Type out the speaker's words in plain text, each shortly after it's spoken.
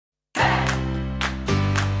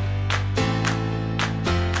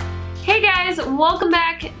guys, welcome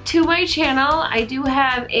back to my channel. I do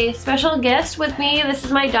have a special guest with me. This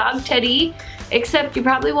is my dog Teddy, except you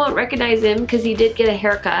probably won't recognize him because he did get a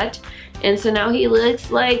haircut, and so now he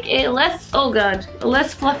looks like a less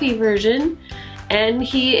fluffy version, and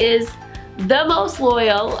he is the most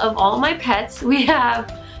loyal of all my pets. We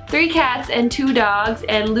have 3 cats and 2 dogs,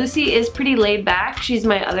 and Lucy is pretty laid back. She's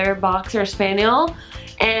my other boxer spaniel.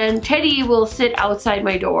 And Teddy will sit outside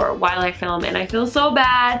my door while I film, and I feel so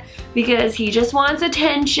bad because he just wants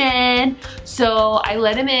attention. So I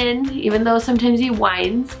let him in, even though sometimes he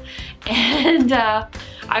whines. And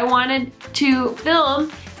I wanted to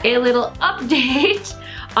film a little update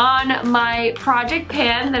on my project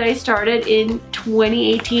pan that I started in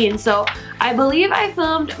 2018. So I believe I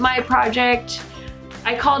filmed my project,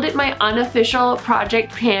 I called it my unofficial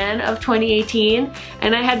project pan of 2018,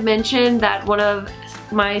 and I had mentioned that one of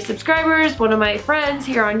my subscribers, one of my friends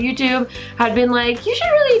here on YouTube, had been like, you should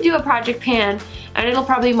really do a project pan and it'll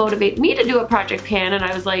probably motivate me to do a project pan. And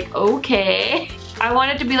I was like, okay. I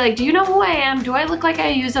wanted to be like, do you know who I am? Do I look like I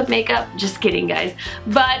use up makeup? Just kidding, guys.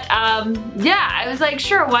 But yeah, I was like,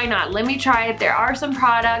 sure, why not? Let me try it. There are some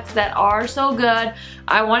products that are so good.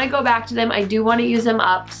 I want to go back to them. I do want to use them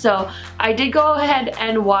up. So I did go ahead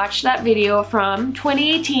and watch that video from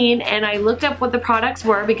 2018, and I looked up what the products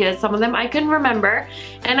were because some of them I couldn't remember,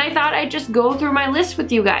 and I thought I'd just go through my list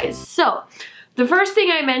with you guys. So the first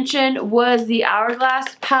thing I mentioned was the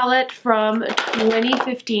Hourglass palette from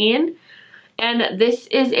 2015. And this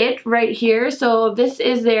is it right here. So this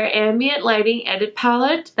is their ambient lighting edit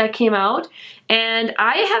palette that came out. And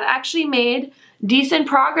I have actually made decent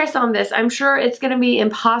progress on this. I'm sure it's going to be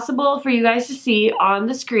impossible for you guys to see on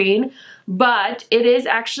the screen, but it is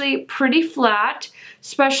actually pretty flat,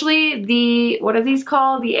 especially the, what are these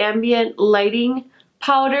called? The ambient lighting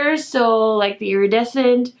powders. So like the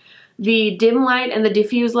iridescent, the dim light, and the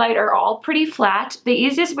diffuse light are all pretty flat. The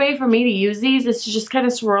easiest way for me to use these is to just kind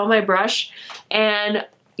of swirl my brush and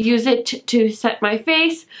use it to set my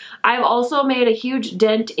face. I've also made a huge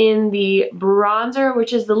dent in the bronzer,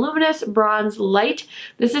 which is the Luminous Bronze Light.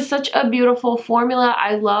 This is such a beautiful formula.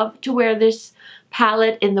 I love to wear this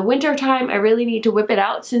palette in the winter time. I really need to whip it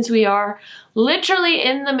out since we are literally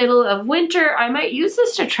in the middle of winter. I might use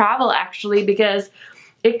this to travel actually because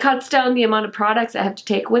it cuts down the amount of products I have to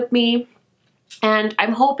take with me, and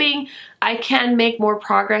I'm hoping I can make more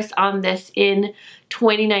progress on this in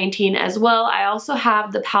 2019 as well. I also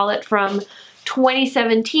have the palette from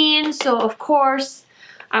 2017, so of course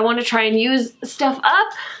I want to try and use stuff up.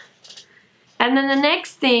 And then the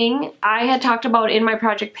next thing I had talked about in my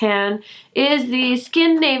project pan is the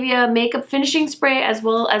Scandinavia makeup finishing spray as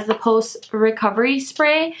well as the post recovery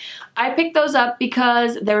spray. I picked those up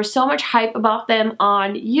because there was so much hype about them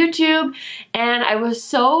on YouTube, and I was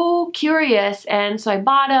so curious, and so I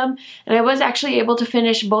bought them, and I was actually able to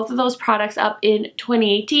finish both of those products up in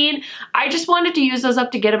 2018. I just wanted to use those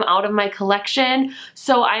up to get them out of my collection,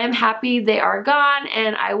 so I am happy they are gone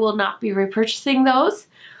and I will not be repurchasing those.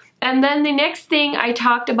 And then the next thing I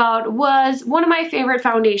talked about was one of my favorite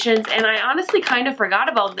foundations, and I honestly kind of forgot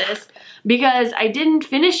about this because I didn't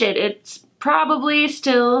finish it. It's probably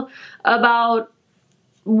still about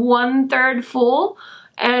 1/3 full.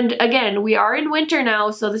 And again, we are in winter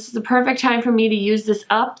now, so this is the perfect time for me to use this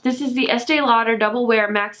up. This is the Estee Lauder Double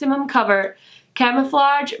Wear Maximum Cover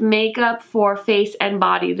Camouflage Makeup for Face and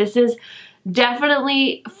Body. This is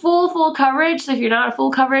definitely full coverage, so if you're not a full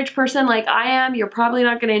coverage person like I am, you're probably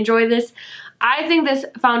not going to enjoy this. I think this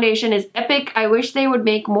foundation is epic. I wish they would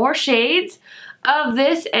make more shades of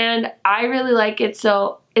this, and I really like it,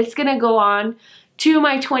 so it's going to go on to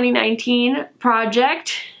my 2019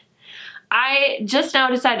 project. I just now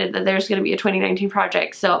decided that there's going to be a 2019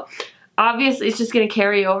 project, so obviously it's just going to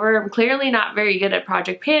carry over. I'm clearly not very good at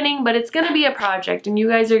project panning, but it's going to be a project and you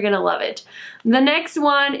guys are going to love it. The next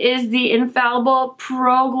one is the Infallible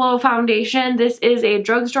Pro Glow Foundation. This is a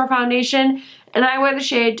drugstore foundation, and I wear the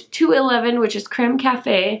shade 211, which is Creme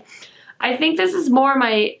Cafe. I think this is more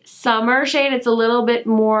my summer shade. It's a little bit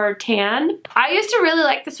more tan. I used to really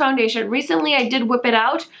like this foundation. Recently I did whip it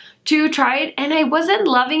out to try it, and I wasn't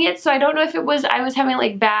loving it, so I don't know if it was I was having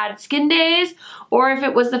like bad skin days or if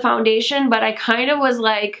it was the foundation, but I kind of was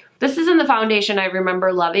like, this isn't the foundation I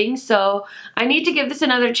remember loving, so I need to give this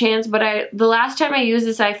another chance. But the last time I used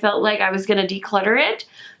this, I felt like I was gonna declutter it,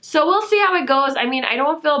 so we'll see how it goes. I mean, I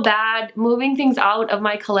don't feel bad moving things out of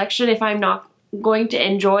my collection if I'm not going to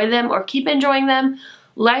enjoy them or keep enjoying them.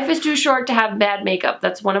 Life is too short to have bad makeup.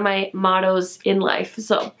 That's one of my mottos in life,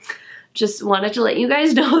 so just wanted to let you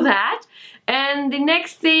guys know that. And the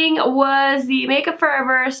next thing was the Makeup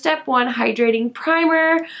Forever Step 1 Hydrating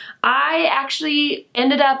Primer. I actually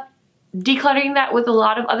ended up decluttering that with a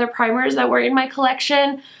lot of other primers that were in my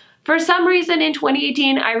collection. For some reason in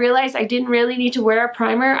 2018, I realized I didn't really need to wear a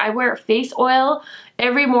primer. I wear face oil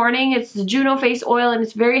every morning. It's the Juno face oil and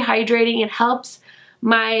it's very hydrating. It helps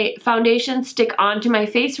my foundation stick onto my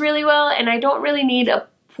face really well, and I don't really need a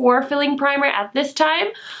pore filling primer at this time.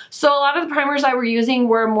 So a lot of the primers I were using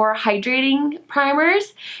were more hydrating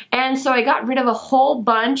primers, and so I got rid of a whole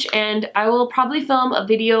bunch, and I will probably film a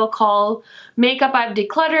video called Makeup I've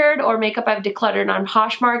Decluttered or Makeup I've Decluttered on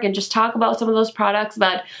Poshmark and just talk about some of those products.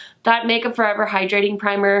 But that Makeup Forever hydrating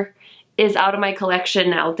primer is out of my collection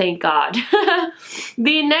now, thank God.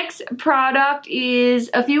 The next product is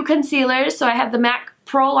a few concealers. So I have the MAC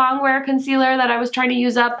Pro Longwear Concealer that I was trying to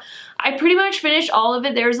use up. I pretty much finished all of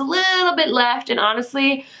it. There's a little bit left, and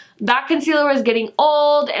honestly, that concealer was getting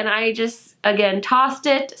old and I just, again, tossed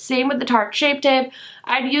it. Same with the Tarte Shape Tape.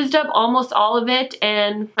 I'd used up almost all of it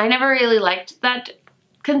and I never really liked that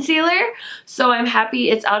concealer, so I'm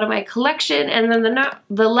happy it's out of my collection. And then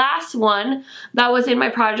the last one that was in my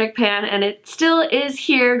project pan, and it still is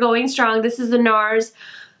here going strong. This is the NARS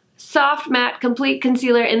Soft Matte Complete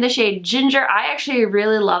Concealer in the shade Ginger. I actually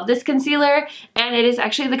really love this concealer, and it is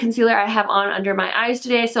actually the concealer I have on under my eyes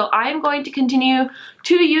today. So I'm going to continue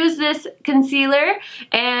to use this concealer,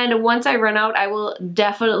 and once I run out, I will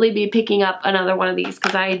definitely be picking up another one of these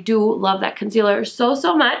because I do love that concealer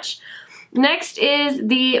so much. Next is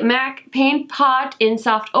the MAC Paint Pot in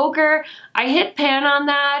Soft Ochre. I hit pan on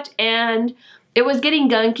that and it was getting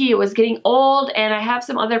gunky, it was getting old, and I have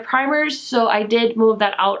some other primers, so I did move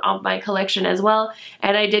that out of my collection as well,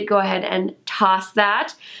 and I did go ahead and toss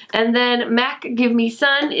that. And then MAC Give Me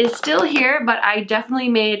Sun is still here, but I definitely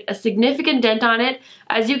made a significant dent on it.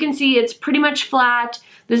 As you can see, it's pretty much flat.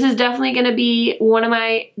 This is definitely going to be one of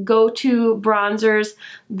my go-to bronzers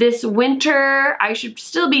this winter. I should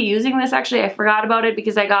still be using this, actually. I forgot about it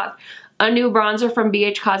because I got a new bronzer from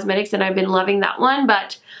BH Cosmetics and I've been loving that one,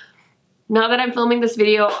 but now that I'm filming this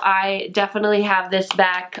video, I definitely have this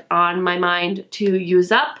back on my mind to use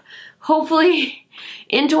up. Hopefully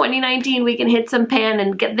in 2019 we can hit some pan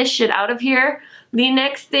and get this shit out of here. The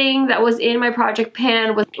next thing that was in my project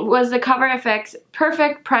pan was the Cover FX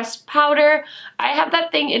Perfect Pressed Powder. I have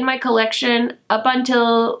that thing in my collection up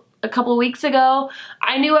until a couple weeks ago.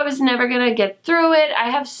 I knew I was never gonna get through it. I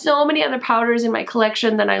have so many other powders in my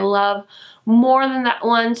collection that I love more than that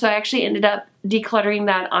one, so I actually ended up decluttering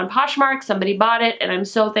that on Poshmark. Somebody bought it and I'm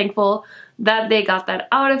so thankful that they got that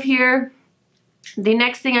out of here. The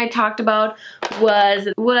next thing I talked about was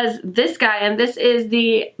this guy, and this is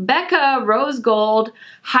the Becca Rose Gold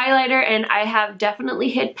highlighter, and I have definitely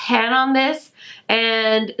hit pan on this,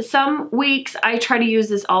 and some weeks I try to use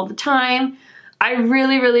this all the time. I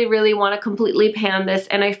really want to completely pan this,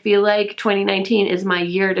 and I feel like 2019 is my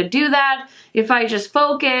year to do that if I just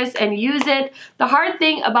focus and use it. The hard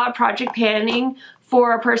thing about project panning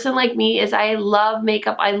for a person like me is I love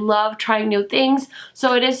makeup, I love trying new things,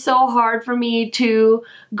 so it is so hard for me to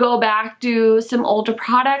go back to some older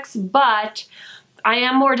products, but I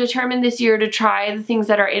am more determined this year to try the things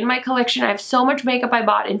that are in my collection. I have so much makeup I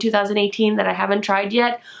bought in 2018 that I haven't tried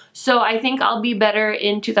yet, so I think I'll be better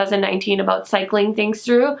in 2019 about cycling things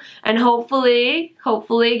through and hopefully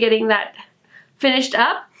getting that finished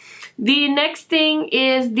up. The next thing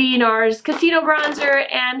is the NARS Casino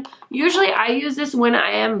Bronzer, and usually I use this when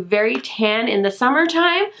I am very tan in the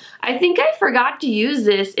summertime. I think I forgot to use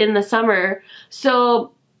this in the summer,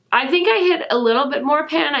 so I think I hit a little bit more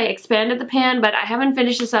pan. I expanded the pan, but I haven't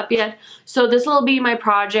finished this up yet, so this will be my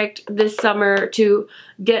project this summer to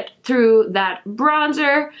get through that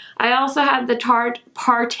bronzer. I also had the Tarte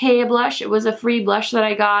Partey blush. It was a free blush that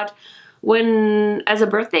I got as a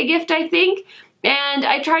birthday gift, I think. And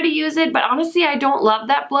I tried to use it, but honestly I don't love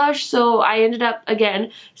that blush, so I ended up,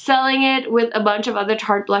 again, selling it with a bunch of other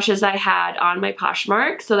Tarte blushes I had on my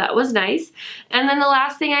Poshmark, so that was nice. And then the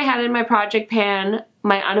last thing I had in my project pan,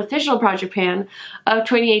 my unofficial project pan of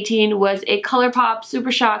 2018, was a ColourPop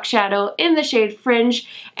Super Shock Shadow in the shade Fringe,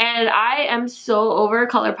 and I am so over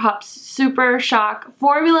ColourPop's Super Shock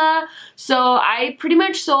formula, so I pretty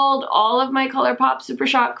much sold all of my ColourPop Super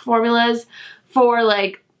Shock formulas for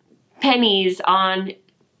like pennies on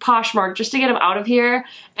Poshmark just to get them out of here,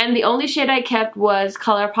 and the only shade I kept was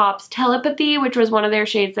ColourPop's Telepathy, which was one of their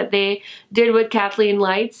shades that they did with Kathleen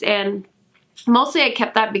Lights, and mostly I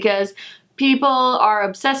kept that because people are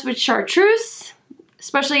obsessed with chartreuse,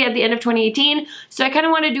 especially at the end of 2018, so I kind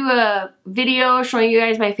of want to do a video showing you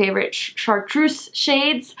guys my favorite chartreuse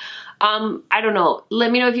shades. I don't know, let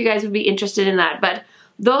me know if you guys would be interested in that, but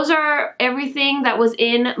those are everything that was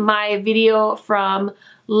in my video from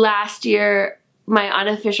last year my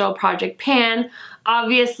unofficial project pan.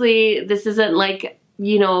 Obviously, this isn't like,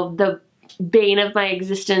 you know, the bane of my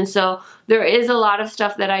existence, so there is a lot of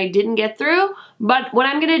stuff that I didn't get through, but what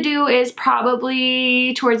I'm gonna do is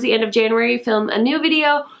probably towards the end of January film a new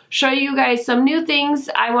video, show you guys some new things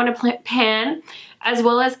I want to pan, as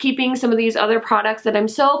well as keeping some of these other products that I'm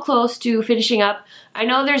so close to finishing up. I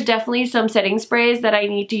know there's definitely some setting sprays that I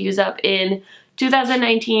need to use up in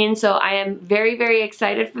 2019, so I am very, very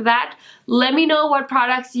excited for that. Let me know what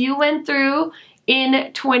products you went through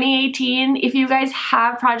in 2018. If you guys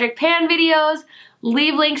have project pan videos,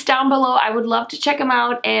 leave links down below. I would love to check them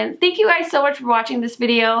out, and thank you guys so much for watching this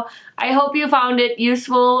video. I hope you found it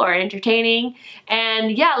useful or entertaining,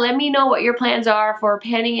 and yeah, let me know what your plans are for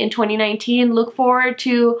panning in 2019. Look forward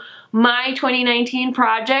to my 2019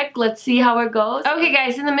 project. Let's see how it goes. Okay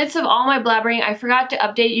guys, in the midst of all my blabbering, I forgot to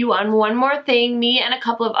update you on one more thing. Me and a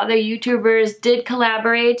couple of other YouTubers did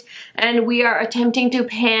collaborate, and we are attempting to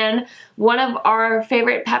pan one of our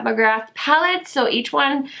favorite Pat McGrath palettes. So each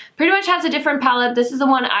one pretty much has a different palette. This is the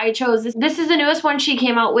one I chose. This is the newest one she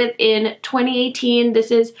came out with in 2018.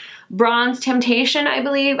 This is Bronze Temptation, I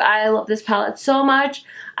believe. I love this palette so much.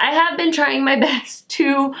 I have been trying my best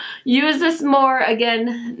to use this more.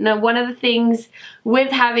 Again, now one of the things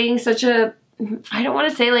with having such a, I don't want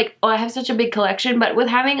to say like, oh, I have such a big collection, but with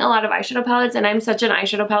having a lot of eyeshadow palettes, and I'm such an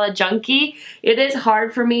eyeshadow palette junkie, it is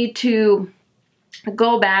hard for me to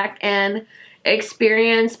go back and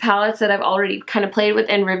experience palettes that I've already kind of played with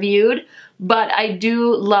and reviewed. But I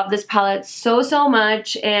do love this palette so, so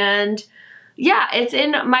much, and yeah, it's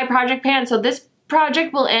in my project pan. So this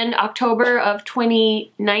project will end October of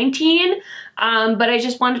 2019, but I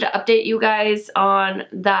just wanted to update you guys on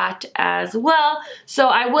that as well. So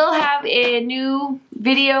I will have a new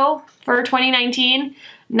video for 2019.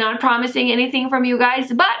 Not promising anything from you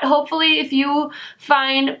guys, but hopefully if you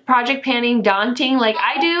find project panning daunting like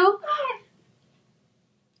I do,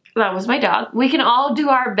 that was my dog, we can all do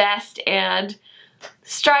our best and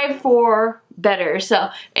strive for better. So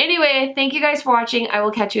anyway, thank you guys for watching. I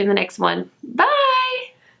will catch you in the next one. Bye!